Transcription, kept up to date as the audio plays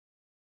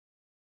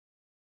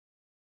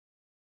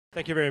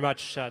Thank you very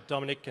much,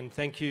 Dominic, and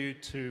thank you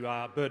to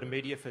Burton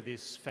Media for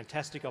this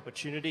fantastic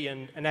opportunity.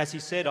 And as he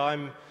said,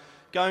 I'm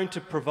going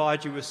to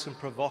provide you with some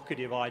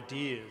provocative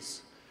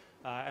ideas.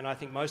 And I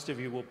think most of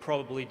you will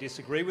probably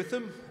disagree with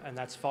them, and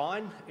that's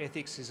fine.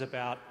 Ethics is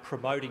about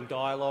promoting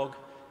dialogue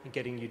and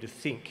getting you to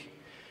think.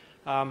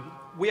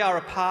 We are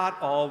a part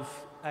of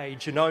a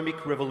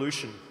genomic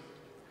revolution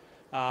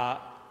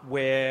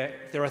where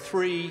there are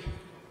three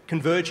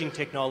converging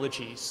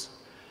technologies.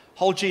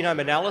 Whole genome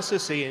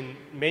analysis, Ian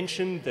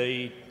mentioned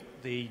the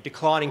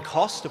declining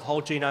cost of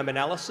whole genome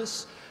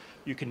analysis.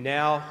 You can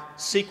now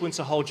sequence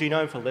a whole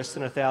genome for less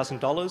than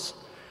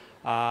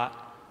 $1,000.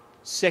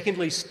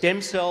 Secondly,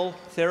 stem cell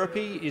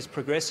therapy is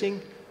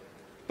progressing.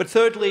 But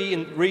thirdly,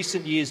 in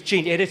recent years,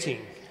 gene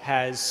editing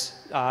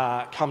has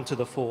come to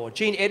the fore.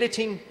 Gene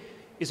editing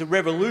is a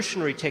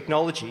revolutionary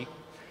technology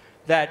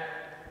that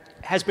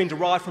has been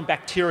derived from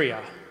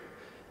bacteria,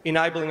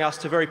 enabling us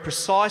to very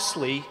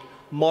precisely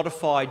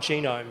modify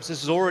genomes.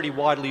 This is already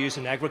widely used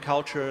in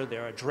agriculture.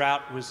 There are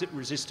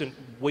drought-resistant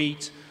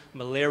wheat,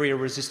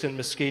 malaria-resistant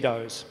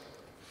mosquitoes.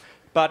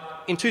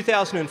 But in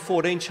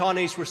 2014,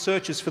 Chinese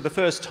researchers for the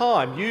first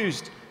time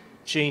used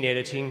gene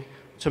editing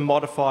to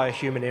modify a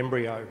human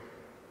embryo.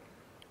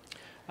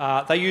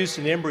 They used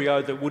an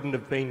embryo that wouldn't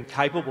have been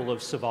capable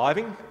of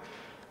surviving,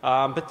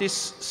 but this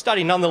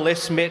study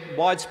nonetheless met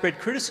widespread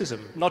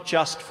criticism, not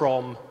just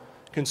from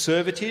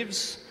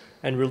conservatives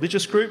and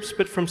religious groups,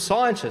 but from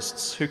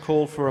scientists who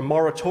called for a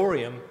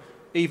moratorium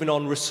even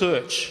on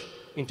research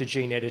into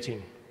gene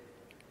editing.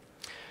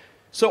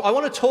 So I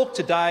want to talk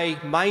today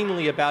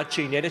mainly about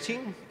gene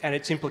editing and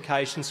its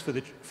implications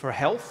for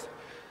health,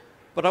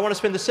 but I want to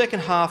spend the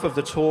second half of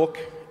the talk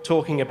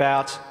talking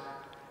about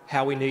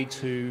how we need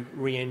to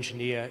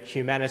re-engineer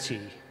humanity.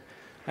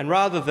 And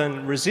rather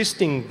than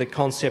resisting the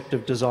concept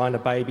of designer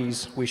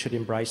babies, we should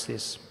embrace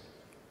this.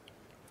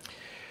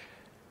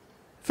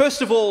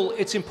 First of all,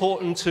 it's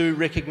important to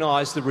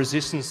recognise the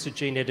resistance to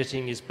gene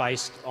editing is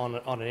based on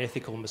an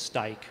ethical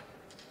mistake.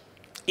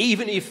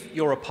 Even if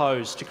you're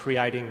opposed to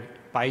creating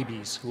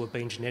babies who have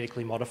been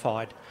genetically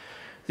modified,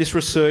 this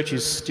research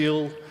is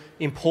still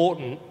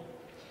important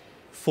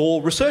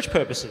for research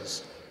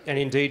purposes. And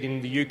indeed, in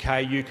the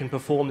UK, you can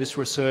perform this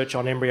research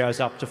on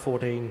embryos up to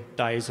 14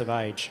 days of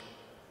age.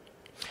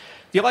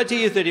 The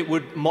idea that it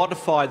would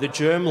modify the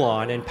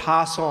germline and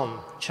pass on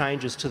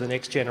changes to the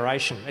next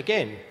generation,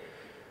 again,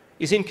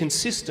 is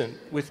inconsistent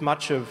with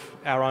much of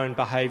our own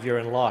behaviour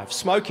in life.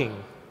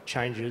 Smoking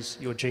changes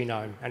your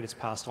genome and it's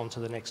passed on to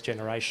the next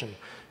generation.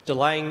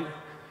 Delaying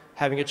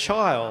having a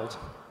child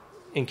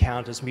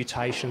encounters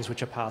mutations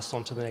which are passed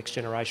on to the next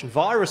generation.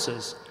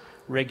 Viruses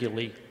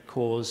regularly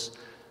cause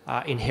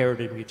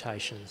inherited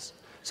mutations.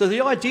 So the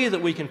idea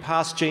that we can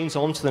pass genes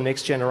on to the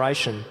next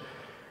generation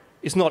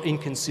is not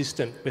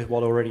inconsistent with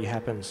what already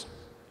happens.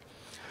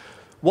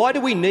 Why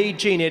do we need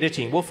gene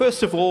editing? Well,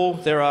 first of all,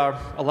 there are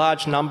a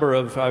large number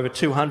of over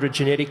 200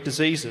 genetic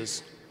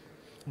diseases.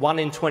 1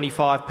 in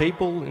 25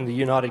 people in the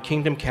United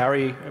Kingdom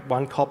carry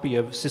one copy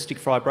of cystic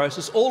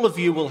fibrosis. All of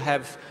you will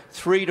have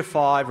 3 to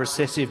 5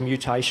 recessive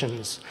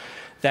mutations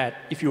that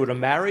if you were to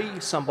marry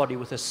somebody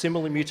with a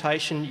similar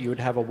mutation, you would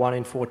have a 1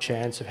 in 4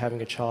 chance of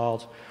having a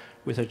child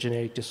with a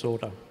genetic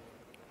disorder.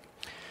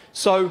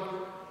 So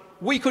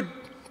we could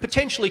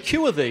potentially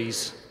cure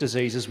these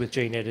diseases with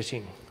gene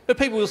editing. But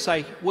people will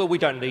say, well, we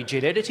don't need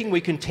gene editing, we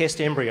can test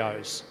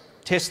embryos.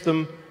 Test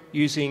them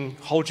using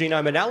whole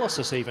genome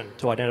analysis even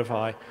to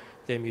identify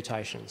their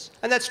mutations.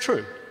 And that's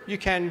true. You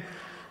can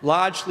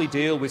largely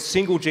deal with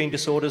single gene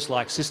disorders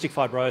like cystic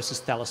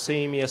fibrosis,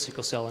 thalassemia,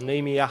 sickle cell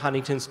anemia,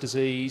 Huntington's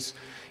disease,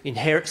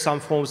 some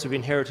forms of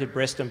inherited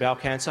breast and bowel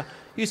cancer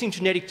using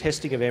genetic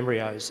testing of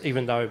embryos,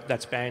 even though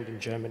that's banned in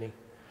Germany.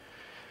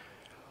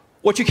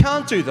 What you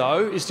can't do,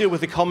 though, is deal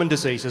with the common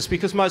diseases,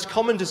 because most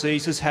common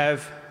diseases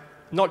have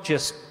not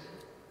just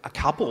a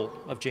couple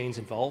of genes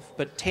involved,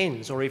 but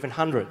tens or even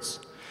hundreds.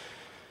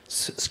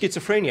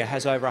 Schizophrenia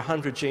has over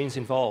 100 genes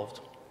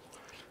involved.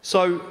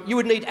 So you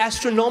would need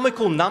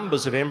astronomical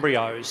numbers of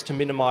embryos to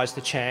minimise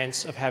the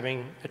chance of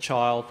having a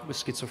child with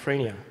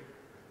schizophrenia.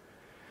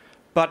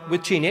 But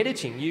with gene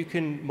editing, you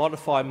can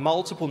modify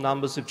multiple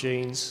numbers of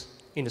genes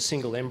in a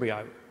single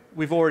embryo.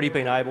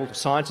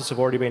 Scientists have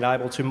already been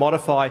able to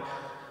modify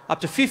up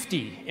to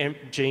 50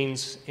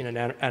 genes in an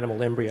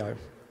animal embryo.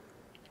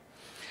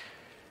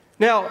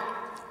 Now,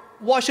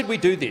 why should we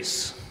do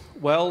this?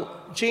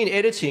 Well, gene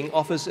editing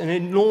offers an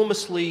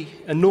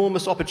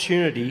enormous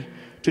opportunity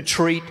to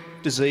treat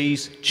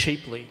disease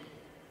cheaply.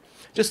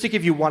 Just to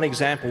give you one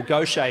example,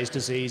 Gaucher's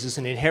disease is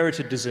an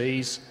inherited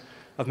disease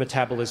of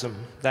metabolism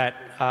that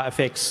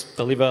affects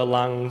the liver,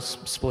 lungs,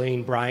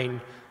 spleen,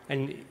 brain,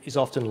 and is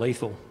often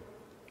lethal.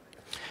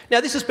 Now,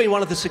 this has been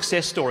one of the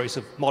success stories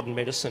of modern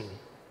medicine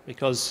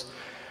because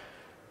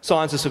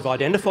scientists have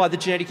identified the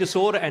genetic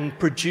disorder and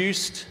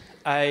produced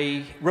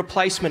a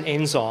replacement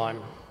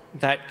enzyme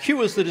that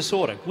cures the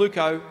disorder,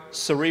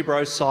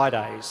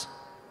 glucocerebrosidase.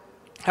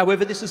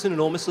 However, this is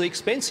enormously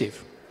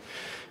expensive.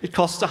 It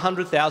costs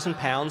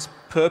 £100,000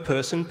 per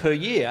person per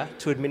year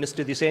to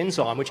administer this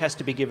enzyme, which has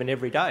to be given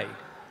every day.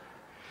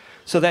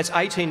 So that's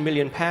 £18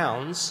 million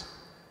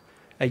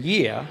a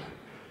year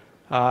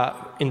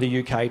in the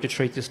UK to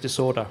treat this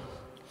disorder.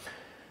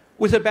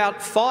 With about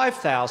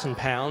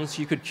 £5,000,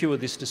 you could cure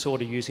this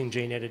disorder using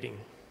gene editing.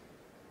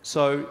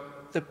 So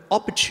the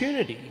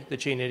opportunity that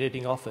gene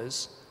editing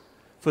offers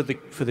for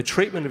the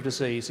treatment of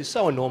disease is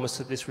so enormous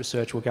that this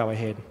research will go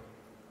ahead.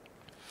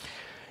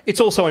 It's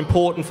also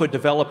important for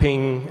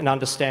developing an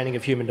understanding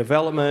of human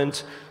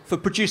development, for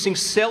producing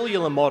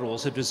cellular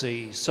models of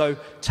disease, so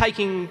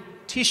taking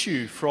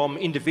tissue from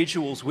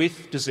individuals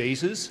with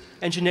diseases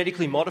and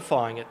genetically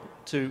modifying it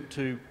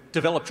to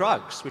develop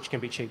drugs, which can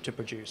be cheap to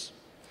produce.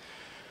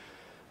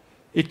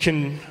 It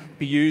can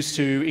be used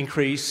to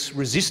increase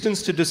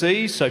resistance to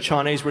disease, so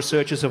Chinese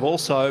researchers have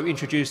also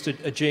introduced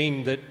a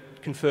gene that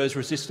confers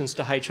resistance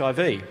to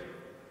HIV.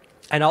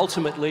 And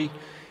ultimately,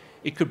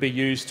 it could be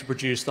used to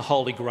produce the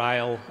holy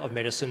grail of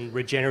medicine,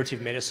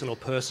 regenerative medicine or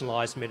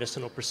personalised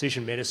medicine or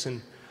precision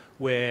medicine,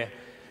 where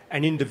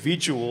an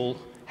individual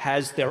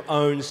has their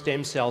own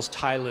stem cells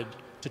tailored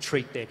to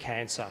treat their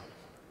cancer.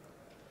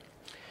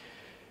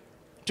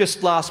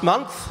 Just last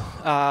month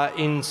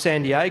in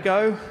San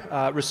Diego,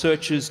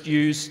 researchers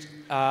used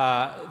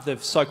the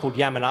so-called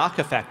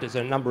Yamanaka factors,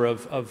 a number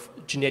of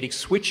genetic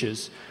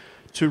switches,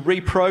 to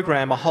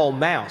reprogram a whole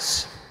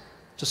mouse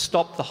to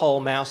stop the whole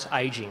mouse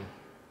ageing.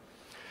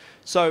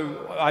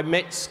 So I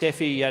met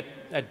Steffi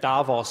at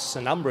Davos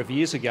a number of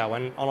years ago,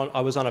 and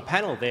I was on a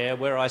panel there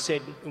where I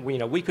said,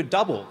 we could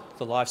double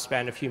the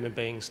lifespan of human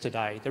beings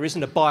today. There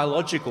isn't a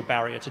biological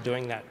barrier to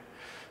doing that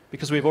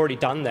because we've already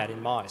done that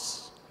in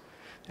mice.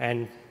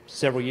 And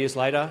several years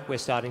later, we're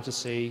starting to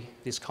see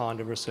this kind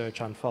of research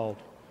unfold.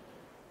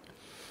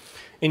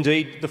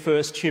 Indeed, the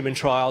first human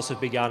trials have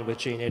begun with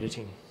gene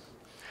editing.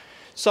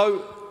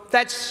 So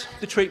that's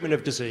the treatment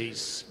of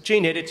disease.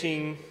 Gene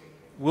editing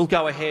will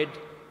go ahead.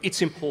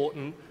 It's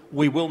important.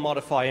 We will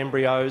modify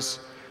embryos,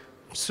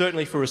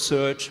 certainly for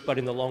research, but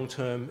in the long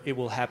term, it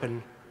will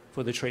happen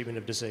for the treatment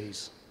of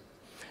disease.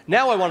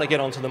 Now I want to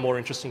get on to the more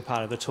interesting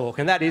part of the talk,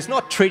 and that is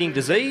not treating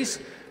disease,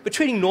 but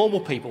treating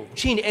normal people,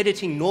 gene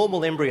editing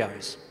normal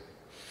embryos.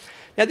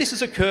 Now this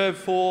is a curve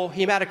for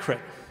hematocrit.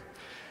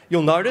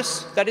 You'll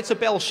notice that it's a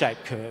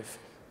bell-shaped curve.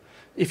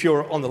 If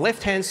you're on the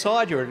left-hand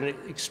side, you're at an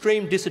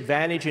extreme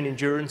disadvantage in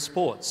endurance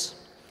sports.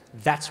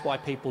 That's why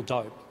people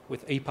dope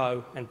with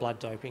EPO and blood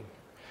doping.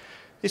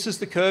 This is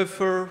the curve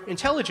for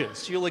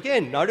intelligence. You'll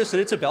again notice that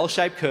it's a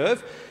bell-shaped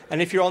curve,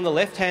 and if you're on the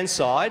left-hand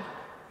side,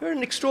 you're at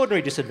an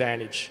extraordinary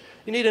disadvantage.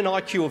 You need an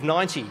IQ of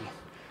 90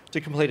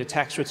 to complete a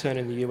tax return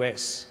in the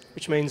US,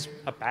 which means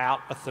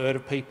about a third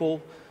of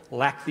people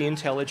lack the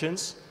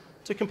intelligence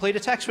to complete a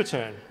tax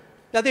return.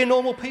 Now, they're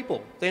normal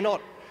people. They're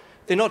not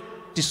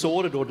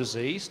disordered or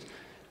diseased.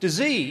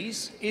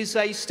 Disease is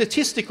a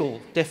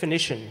statistical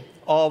definition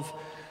of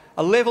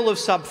a level of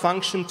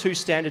subfunction 2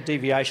 standard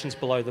deviations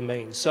below the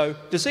mean. So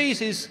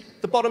disease is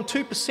the bottom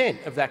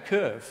 2% of that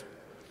curve.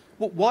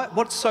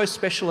 What's so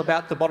special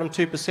about the bottom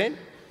 2%?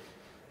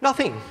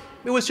 Nothing.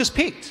 It was just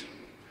picked.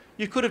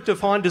 You could have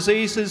defined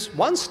disease as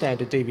 1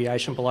 standard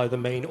deviation below the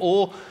mean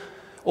or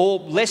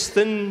less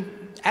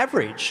than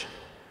average.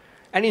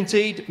 And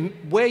indeed,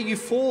 where you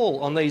fall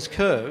on these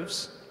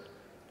curves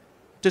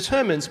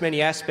determines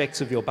many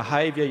aspects of your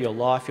behaviour, your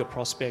life, your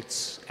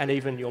prospects, and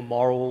even your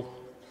moral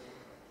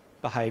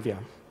behaviour.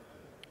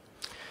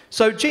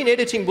 So gene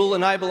editing will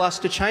enable us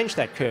to change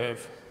that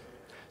curve.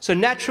 So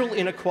natural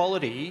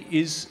inequality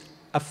is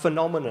a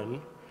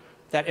phenomenon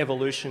that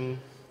evolution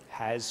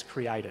has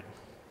created.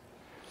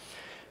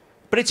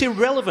 But it's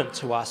irrelevant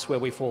to us where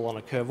we fall on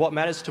a curve. What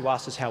matters to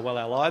us is how well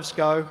our lives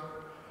go,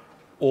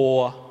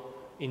 or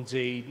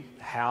indeed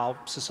how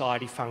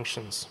society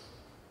functions.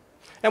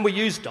 And we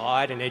use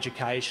diet and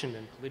education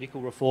and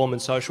political reform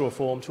and social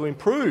reform to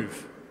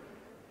improve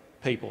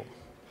people.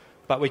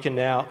 But we can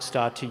now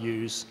start to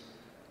use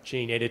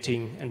gene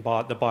editing and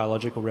the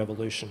biological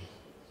revolution.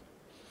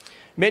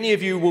 Many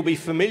of you will be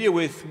familiar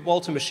with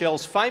Walter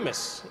Mischel's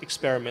famous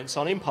experiments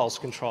on impulse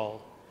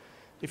control.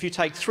 If you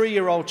take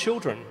 3-year-old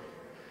children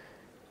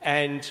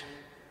and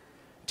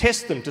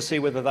test them to see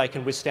whether they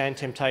can withstand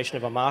temptation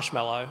of a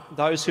marshmallow,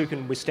 those who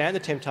can withstand the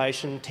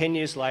temptation, 10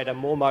 years later,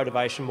 more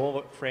motivation,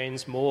 more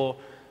friends, more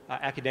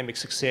academic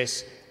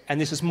success, and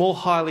this is more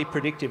highly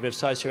predictive of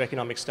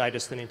socioeconomic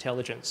status than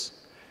intelligence.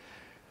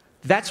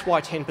 That's why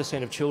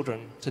 10% of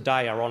children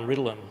today are on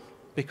Ritalin,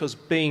 because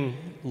being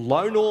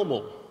low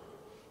normal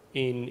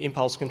in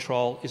impulse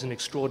control is an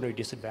extraordinary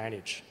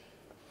disadvantage.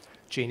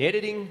 Gene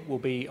editing will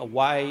be a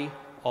way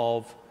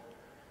of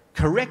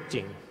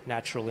correcting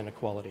natural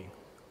inequality.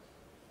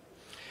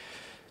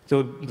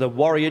 The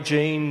warrior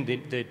gene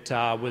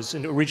that was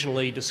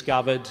originally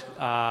discovered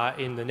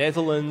in the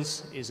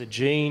Netherlands is a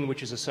gene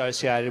which is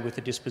associated with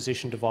the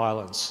disposition to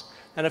violence.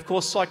 And of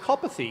course,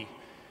 psychopathy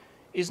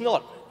is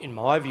not, in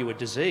my view, a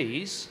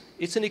disease.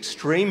 It's an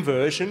extreme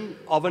version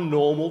of a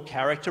normal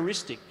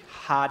characteristic,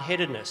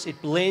 hard-headedness.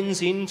 It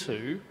blends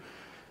into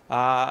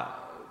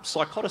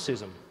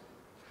psychoticism.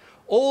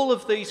 All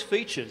of these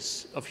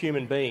features of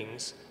human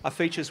beings are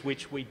features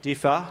which we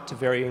differ to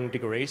varying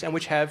degrees and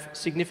which have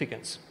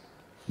significance.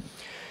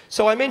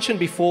 So I mentioned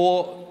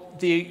before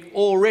the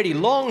already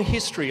long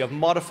history of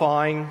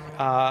modifying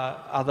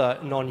other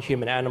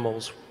non-human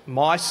animals.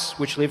 Mice,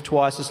 which live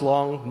twice as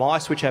long,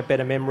 mice which have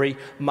better memory,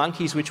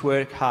 monkeys which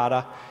work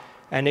harder,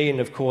 and Ian,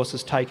 of course,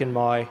 has taken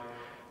my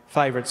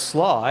favourite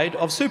slide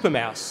of Super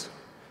Mouse.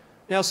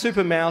 Now,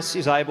 Super Mouse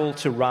is able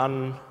to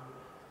run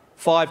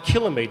 5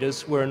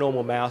 kilometres where a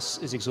normal mouse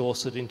is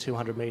exhausted in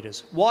 200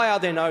 metres. Why are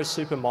there no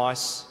super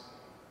mice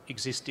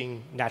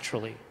existing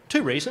naturally?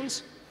 2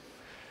 reasons.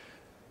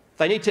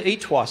 They need to eat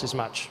twice as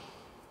much.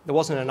 There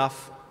wasn't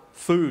enough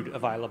food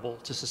available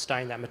to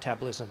sustain that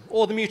metabolism,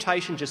 or the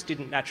mutation just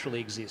didn't naturally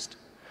exist.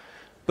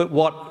 But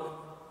what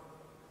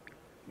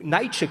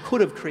nature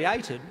could have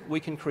created, we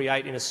can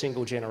create in a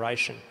single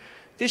generation.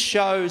 This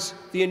shows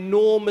the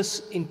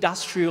enormous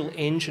industrial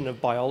engine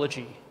of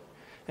biology.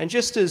 And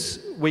just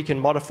as we can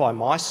modify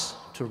mice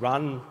to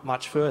run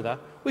much further,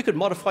 we could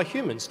modify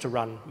humans to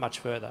run much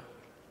further.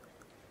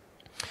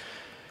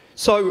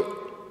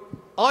 So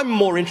I'm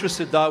more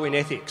interested, though, in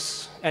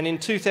ethics. And in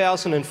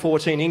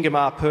 2014,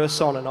 Ingemar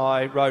Persson and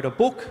I wrote a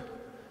book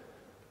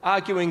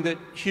arguing that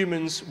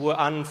humans were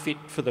unfit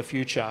for the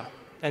future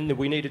and that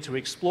we needed to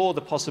explore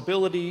the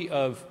possibility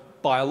of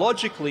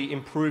biologically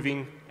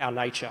improving our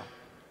nature.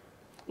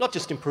 Not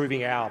just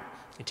improving our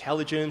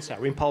intelligence,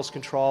 our impulse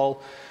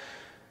control,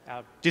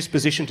 our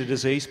disposition to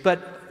disease,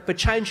 but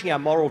changing our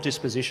moral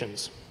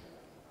dispositions.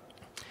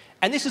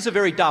 And this is a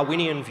very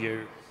Darwinian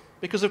view,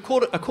 because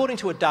according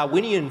to a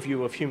Darwinian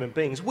view of human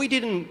beings, we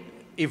didn't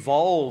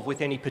evolve with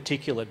any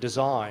particular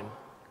design.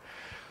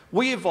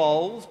 We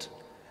evolved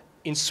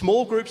in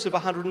small groups of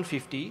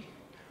 150.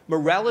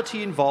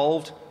 Morality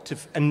involved to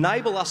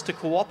enable us to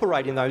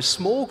cooperate in those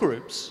small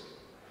groups,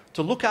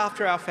 to look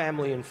after our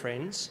family and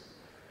friends,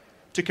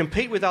 to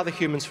compete with other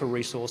humans for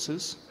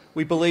resources.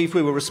 We believed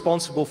we were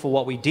responsible for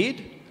what we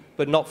did,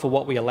 but not for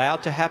what we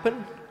allowed to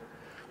happen.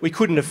 We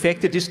couldn't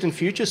affect the distant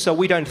future, so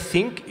we don't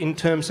think in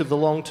terms of the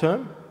long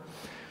term.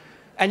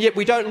 And yet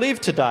we don't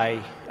live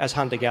today as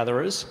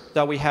hunter-gatherers,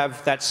 though we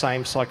have that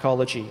same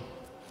psychology.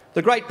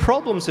 The great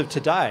problems of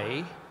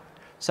today,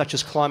 such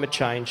as climate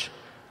change,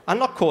 are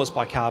not caused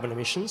by carbon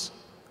emissions.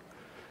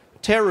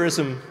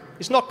 Terrorism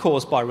is not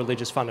caused by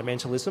religious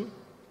fundamentalism.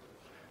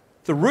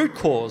 The root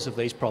cause of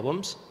these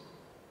problems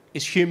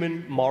is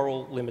human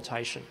moral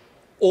limitation,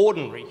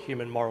 ordinary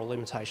human moral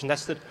limitation.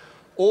 That's that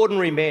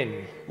ordinary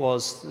men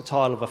was the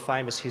title of a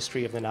famous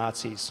history of the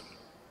Nazis.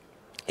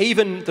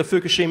 Even the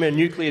Fukushima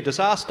nuclear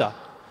disaster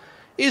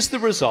is the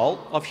result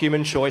of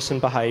human choice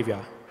and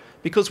behaviour,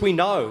 because we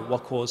know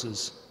what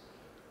causes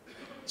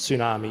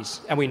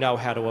tsunamis and we know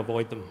how to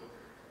avoid them.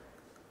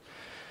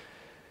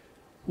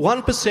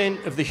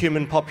 1% of the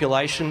human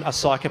population are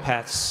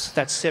psychopaths.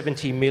 That's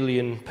 70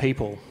 million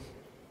people,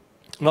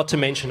 not to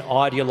mention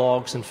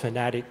ideologues and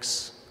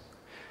fanatics.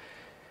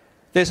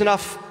 There's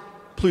enough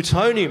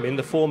plutonium in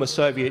the former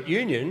Soviet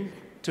Union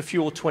to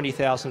fuel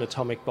 20,000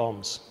 atomic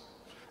bombs.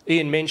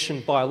 Ian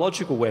mentioned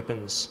biological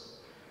weapons.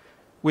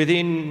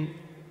 Within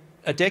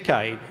a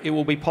decade, it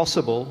will be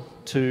possible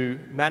to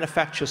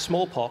manufacture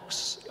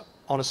smallpox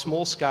on a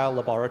small-scale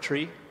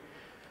laboratory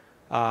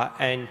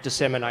and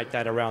disseminate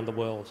that around the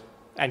world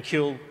and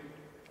kill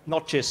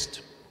not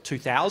just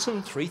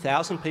 2,000,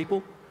 3,000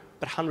 people,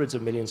 but hundreds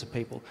of millions of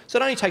people. So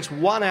it only takes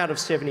 1 out of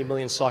 70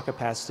 million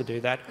psychopaths to do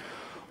that,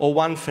 or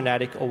 1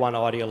 fanatic or 1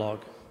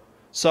 ideologue.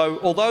 So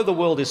although the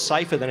world is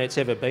safer than it's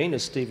ever been,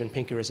 as Steven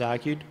Pinker has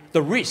argued,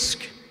 the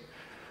risk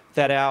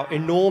that our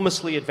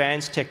enormously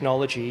advanced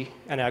technology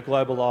and our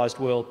globalised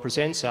world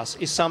presents us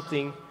is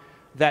something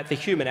that the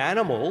human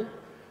animal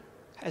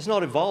has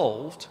not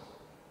evolved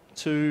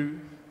to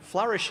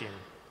flourish in.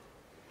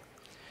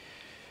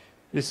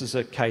 This is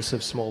a case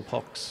of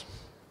smallpox.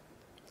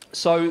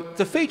 So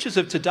the features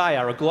of today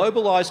are a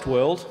globalised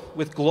world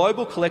with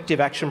global collective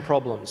action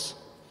problems.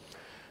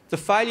 The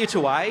failure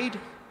to aid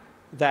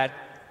that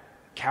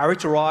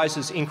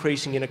characterises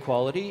increasing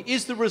inequality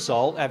is the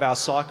result of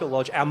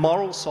our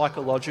moral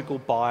psychological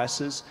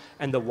biases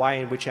and the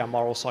way in which our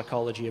moral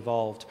psychology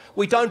evolved.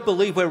 We don't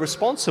believe we're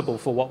responsible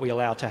for what we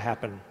allow to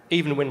happen,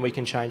 even when we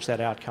can change that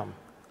outcome.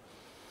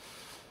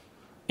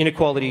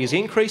 Inequality is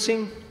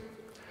increasing,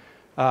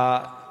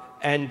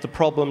 and the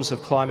problems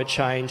of climate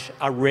change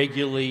are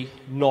regularly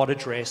not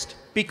addressed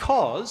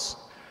because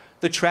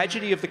the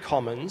tragedy of the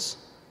commons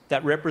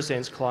that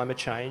represents climate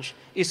change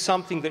is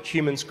something that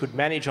humans could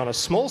manage on a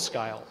small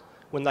scale,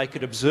 when they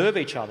could observe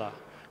each other,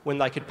 when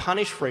they could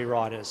punish free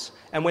riders,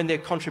 and when their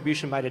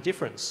contribution made a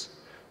difference.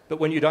 But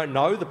when you don't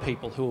know the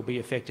people who will be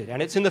affected,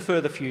 and it's in the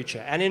further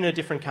future and in a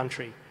different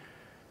country,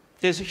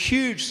 there's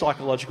huge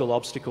psychological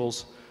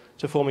obstacles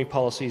to forming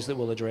policies that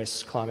will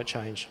address climate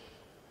change.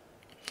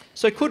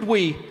 So could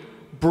we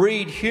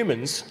breed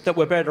humans that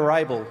were better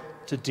able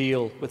to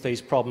deal with these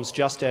problems,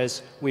 just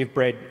as we've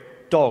bred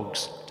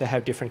dogs to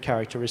have different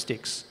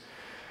characteristics?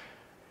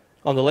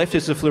 On the left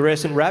is a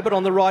fluorescent rabbit,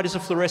 on the right is a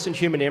fluorescent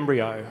human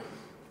embryo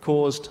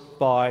caused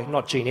by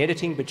not gene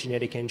editing but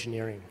genetic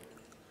engineering.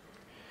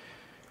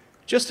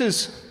 Just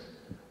as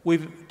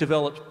we've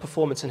developed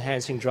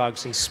performance-enhancing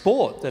drugs in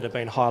sport that have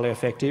been highly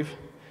effective,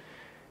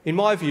 In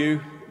my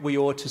view, we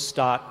ought to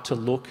start to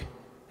look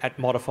at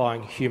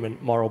modifying human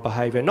moral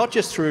behaviour, not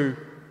just through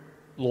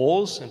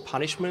laws and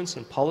punishments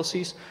and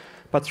policies,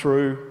 but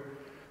through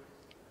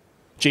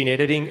gene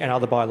editing and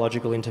other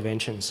biological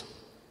interventions.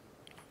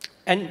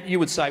 And you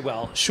would say,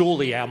 well,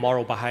 surely our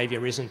moral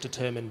behaviour isn't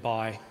determined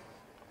by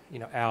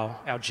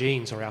our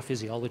genes or our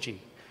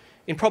physiology.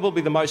 In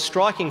probably the most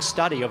striking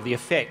study of the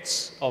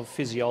effects of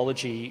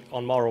physiology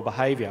on moral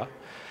behaviour,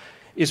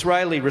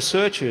 Israeli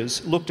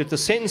researchers looked at the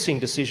sentencing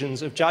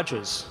decisions of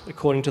judges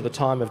according to the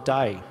time of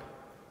day.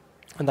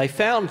 And they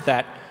found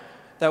that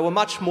they were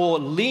much more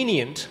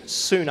lenient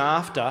soon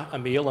after a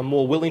meal and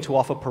more willing to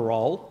offer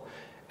parole,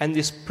 and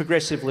this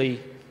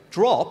progressively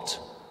dropped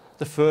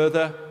the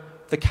further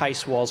the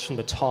case was from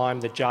the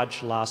time the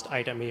judge last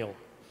ate a meal.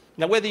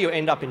 Now, whether you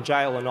end up in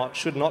jail or not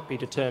should not be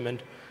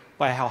determined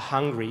by how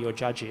hungry your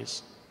judge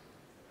is.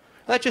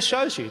 And that just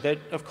shows you that,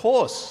 of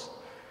course,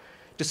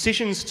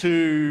 decisions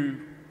to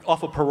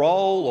offer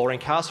parole or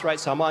incarcerate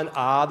someone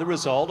are the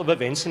result of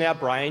events in our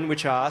brain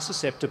which are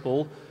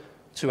susceptible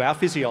to our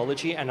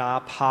physiology and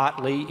are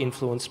partly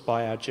influenced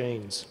by our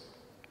genes.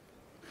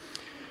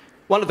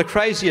 One of the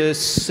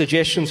craziest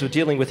suggestions of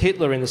dealing with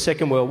Hitler in the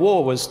Second World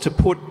War was to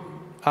put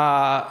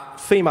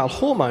female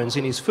hormones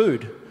in his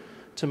food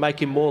to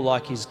make him more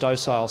like his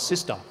docile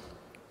sister.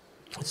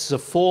 This is a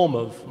form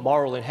of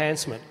moral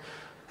enhancement.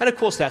 And of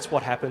course that's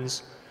what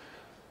happens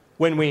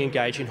when we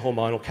engage in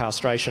hormonal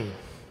castration.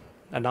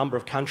 A number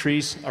of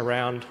countries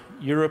around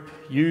Europe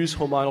use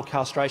hormonal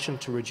castration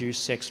to reduce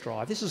sex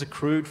drive. This is a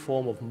crude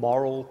form of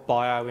moral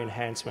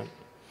bioenhancement.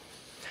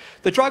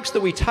 The drugs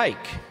that we take,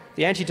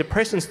 the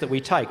antidepressants that we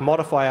take,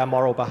 modify our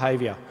moral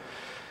behaviour.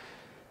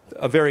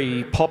 A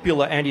very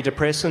popular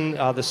antidepressant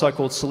are the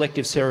so-called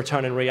selective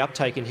serotonin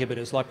reuptake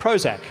inhibitors like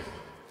Prozac.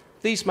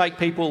 These make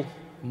people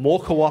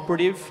more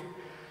cooperative,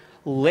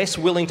 less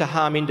willing to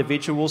harm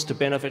individuals to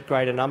benefit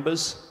greater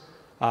numbers,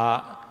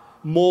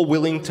 more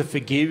willing to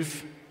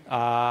forgive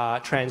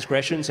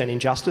transgressions and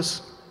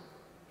injustice.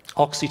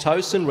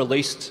 Oxytocin,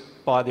 released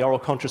by the oral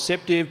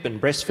contraceptive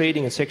and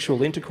breastfeeding and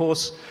sexual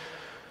intercourse,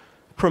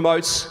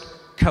 promotes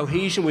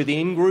cohesion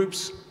within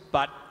groups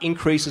but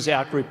increases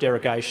out-group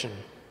derogation.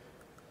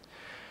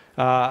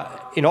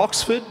 In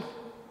Oxford,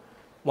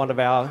 one of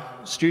our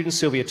students,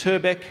 Sylvia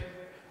Turbeck,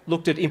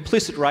 looked at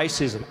implicit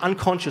racism,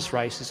 unconscious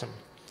racism.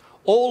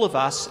 All of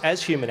us,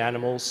 as human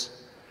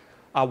animals,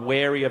 are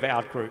wary of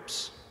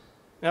outgroups.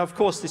 Now, of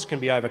course, this can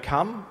be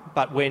overcome,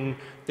 but when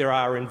there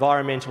are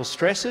environmental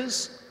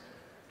stresses,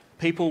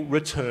 people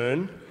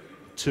return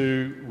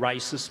to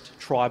racist,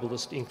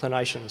 tribalist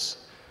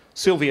inclinations.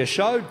 Sylvia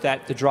showed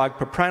that the drug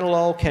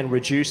propranolol can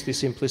reduce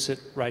this implicit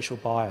racial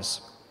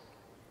bias.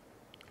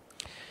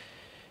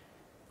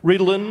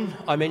 Ritalin,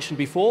 I mentioned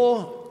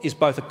before, is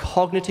both a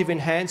cognitive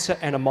enhancer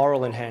and a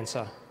moral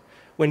enhancer.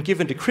 When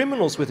given to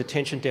criminals with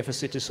attention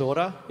deficit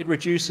disorder, it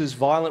reduces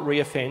violent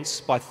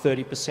reoffence by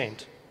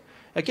 30%.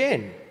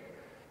 Again,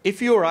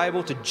 if you are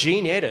able to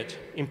gene edit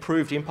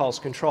improved impulse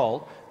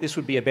control, this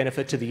would be a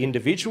benefit to the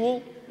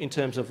individual in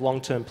terms of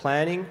long-term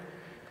planning,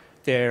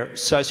 their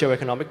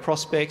socio-economic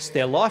prospects,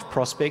 their life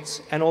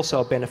prospects, and also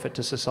a benefit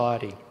to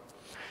society.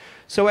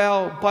 So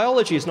our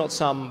biology is not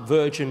some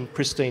virgin,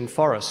 pristine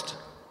forest.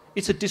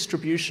 It's a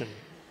distribution.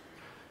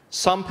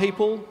 Some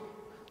people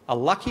are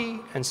lucky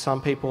and some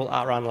people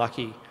are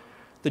unlucky.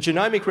 The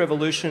genomic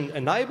revolution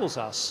enables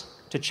us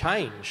to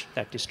change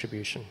that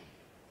distribution.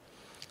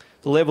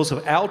 The levels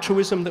of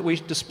altruism that we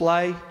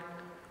display,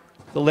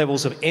 the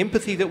levels of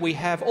empathy that we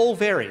have, all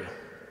vary.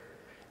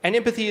 And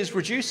empathy is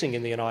reducing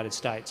in the United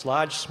States.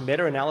 Large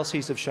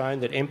meta-analyses have shown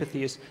that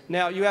empathy is...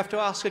 Now, you have to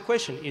ask a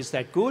question, is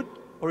that good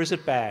or is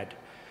it bad?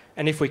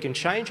 And if we can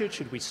change it,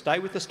 should we stay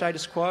with the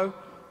status quo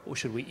or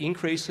should we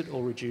increase it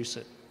or reduce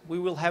it? We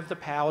will have the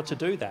power to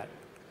do that.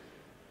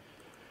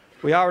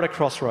 We are at a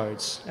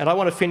crossroads, and I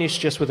want to finish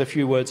just with a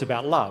few words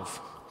about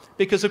love.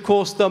 Because, of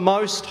course, the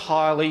most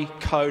highly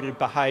coded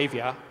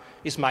behaviour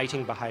is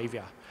mating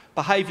behaviour.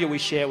 Behaviour we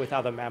share with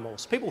other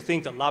mammals. People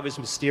think that love is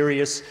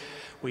mysterious.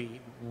 We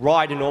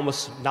write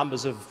enormous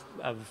numbers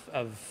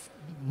of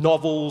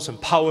novels and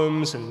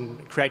poems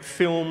and create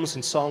films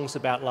and songs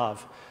about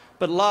love.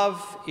 But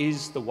love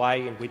is the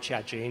way in which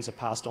our genes are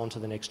passed on to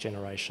the next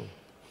generation.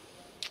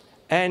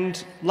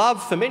 And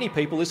love, for many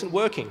people, isn't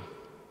working.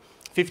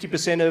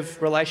 50%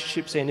 of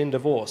relationships end in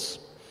divorce.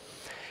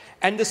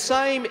 And the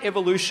same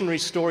evolutionary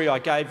story I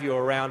gave you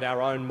around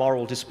our own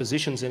moral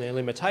dispositions and their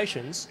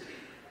limitations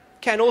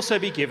can also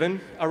be given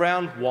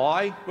around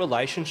why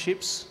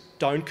relationships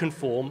don't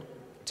conform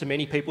to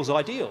many people's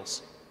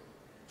ideals.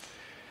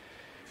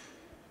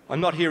 I'm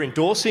not here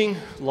endorsing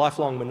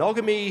lifelong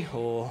monogamy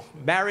or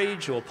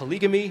marriage or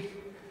polygamy.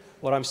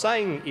 What I'm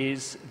saying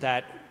is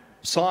that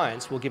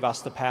science will give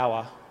us the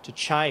power to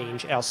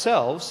change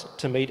ourselves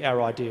to meet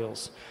our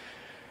ideals.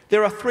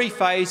 There are 3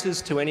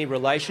 phases to any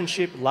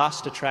relationship: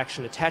 lust,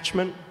 attraction,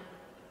 attachment,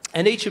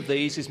 and each of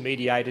these is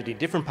mediated in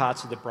different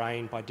parts of the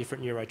brain by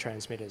different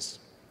neurotransmitters.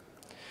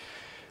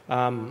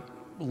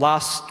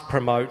 Lust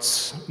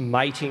promotes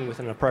mating with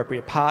an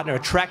appropriate partner.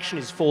 Attraction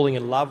is falling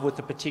in love with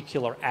the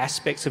particular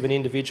aspects of an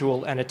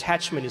individual, and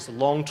attachment is the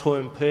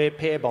long-term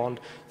pair bond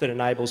that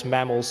enables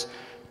mammals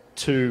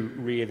to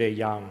rear their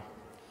young.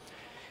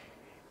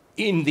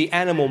 In the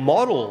animal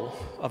model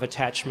of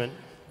attachment,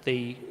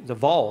 the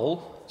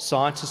vole,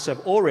 scientists have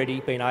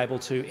already been able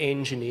to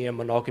engineer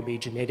monogamy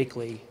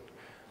genetically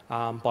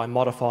by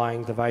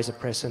modifying the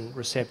vasopressin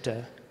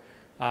receptor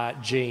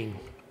gene.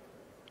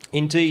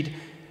 Indeed,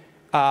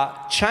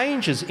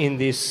 changes in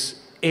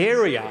this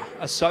area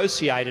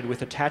associated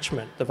with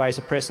attachment, the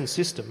vasopressin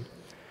system,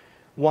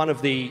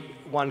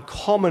 one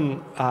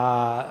common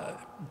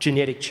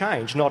genetic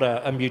change, not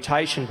a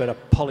mutation but a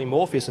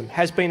polymorphism,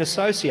 has been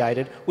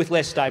associated with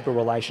less stable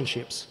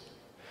relationships.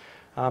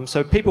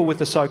 So people with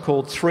the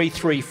so-called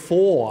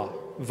 334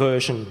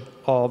 version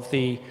of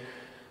the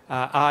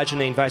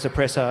arginine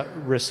vasopressor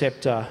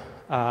receptor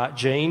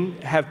gene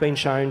have been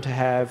shown to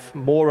have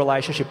more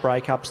relationship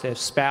breakups. Their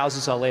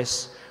spouses are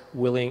less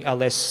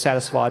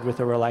satisfied with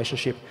the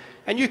relationship.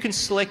 And you can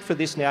select for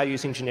this now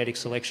using genetic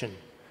selection.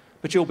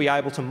 But you'll be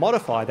able to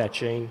modify that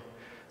gene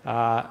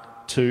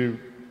to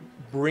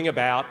bring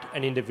about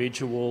an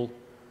individual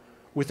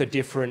with a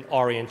different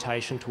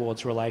orientation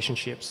towards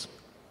relationships.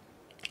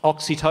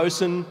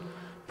 Oxytocin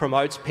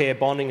promotes pair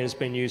bonding and has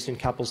been used in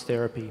couples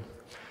therapy.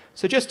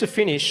 So just to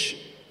finish,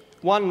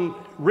 one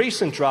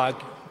recent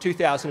drug,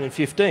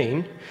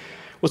 2015,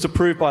 was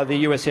approved by the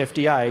US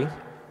FDA,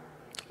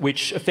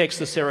 which affects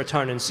the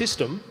serotonin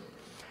system,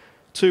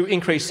 to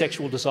increase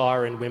sexual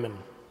desire in women,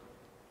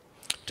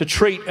 to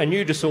treat a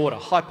new disorder,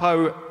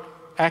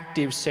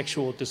 hypoactive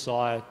sexual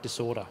desire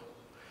disorder.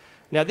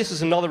 Now, this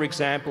is another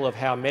example of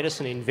how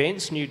medicine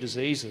invents new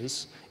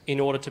diseases in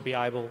order to be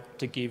able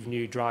to give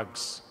new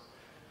drugs.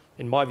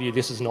 In my view,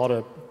 this is not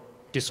a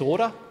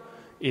disorder,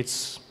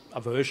 it's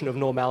a version of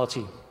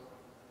normality.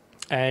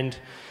 And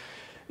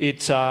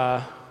it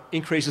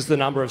increases the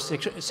number of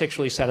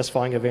sexually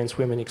satisfying events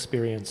women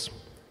experience.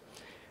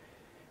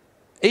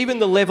 Even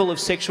the level of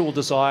sexual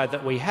desire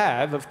that we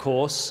have, of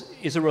course,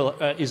 is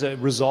a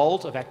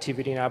result of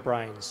activity in our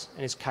brains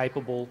and is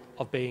capable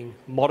of being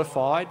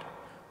modified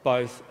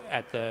both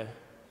at the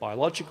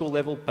biological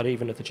level but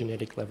even at the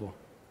genetic level.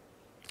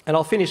 And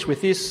I'll finish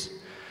with this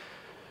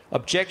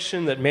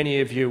objection that many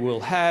of you will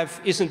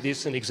have: isn't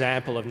this an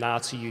example of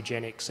Nazi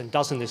eugenics, and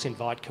doesn't this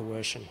invite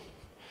coercion?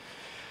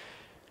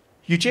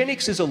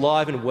 Eugenics is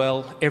alive and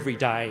well every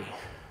day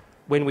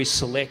when we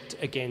select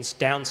against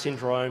Down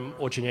syndrome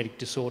or genetic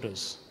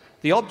disorders.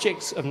 The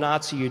objects of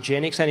Nazi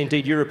eugenics, and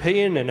indeed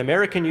European and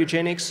American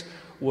eugenics,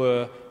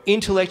 were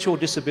intellectual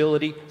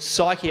disability,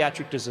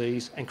 psychiatric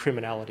disease and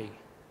criminality.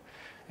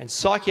 And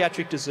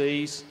psychiatric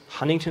disease,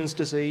 Huntington's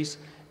disease,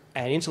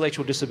 and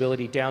intellectual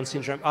disability, Down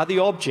syndrome, are the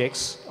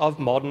objects of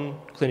modern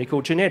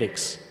clinical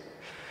genetics.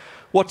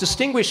 What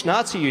distinguished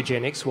Nazi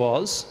eugenics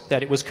was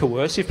that it was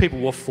coercive. People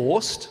were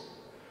forced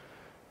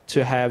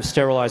to have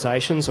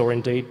sterilisations or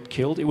indeed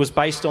killed. It was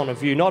based on a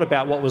view not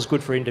about what was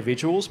good for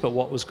individuals but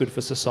what was good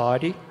for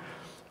society,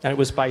 and it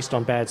was based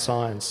on bad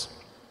science.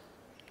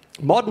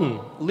 Modern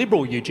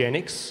liberal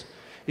eugenics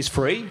is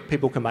free.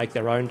 People can make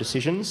their own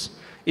decisions.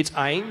 It's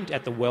aimed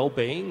at the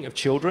well-being of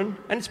children,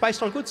 and it's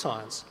based on good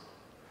science.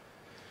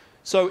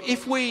 So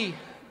if we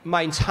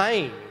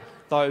maintain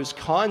those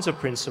kinds of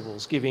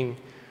principles, giving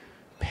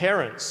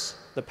parents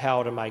the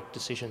power to make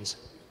decisions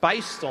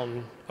based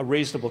on a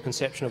reasonable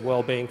conception of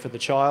well-being for the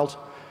child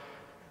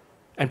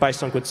and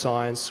based on good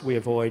science, we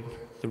avoid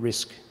the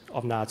risk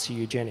of Nazi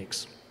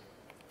eugenics.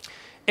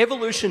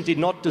 Evolution did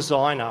not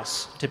design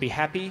us to be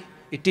happy.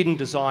 It didn't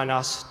design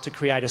us to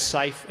create a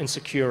safe and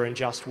secure and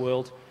just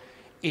world.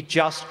 It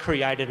just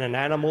created an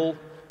animal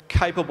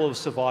capable of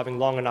surviving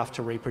long enough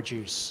to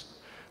reproduce.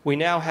 We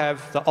now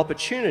have the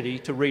opportunity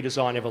to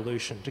redesign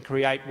evolution, to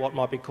create what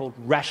might be called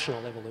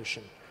rational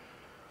evolution.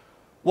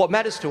 What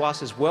matters to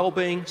us is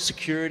well-being,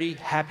 security,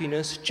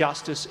 happiness,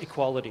 justice,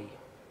 equality.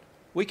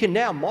 We can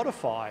now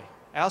modify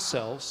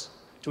ourselves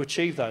to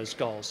achieve those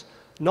goals.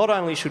 Not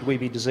only should we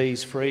be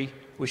disease-free,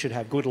 we should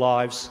have good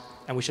lives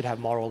and we should have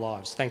moral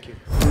lives. Thank you.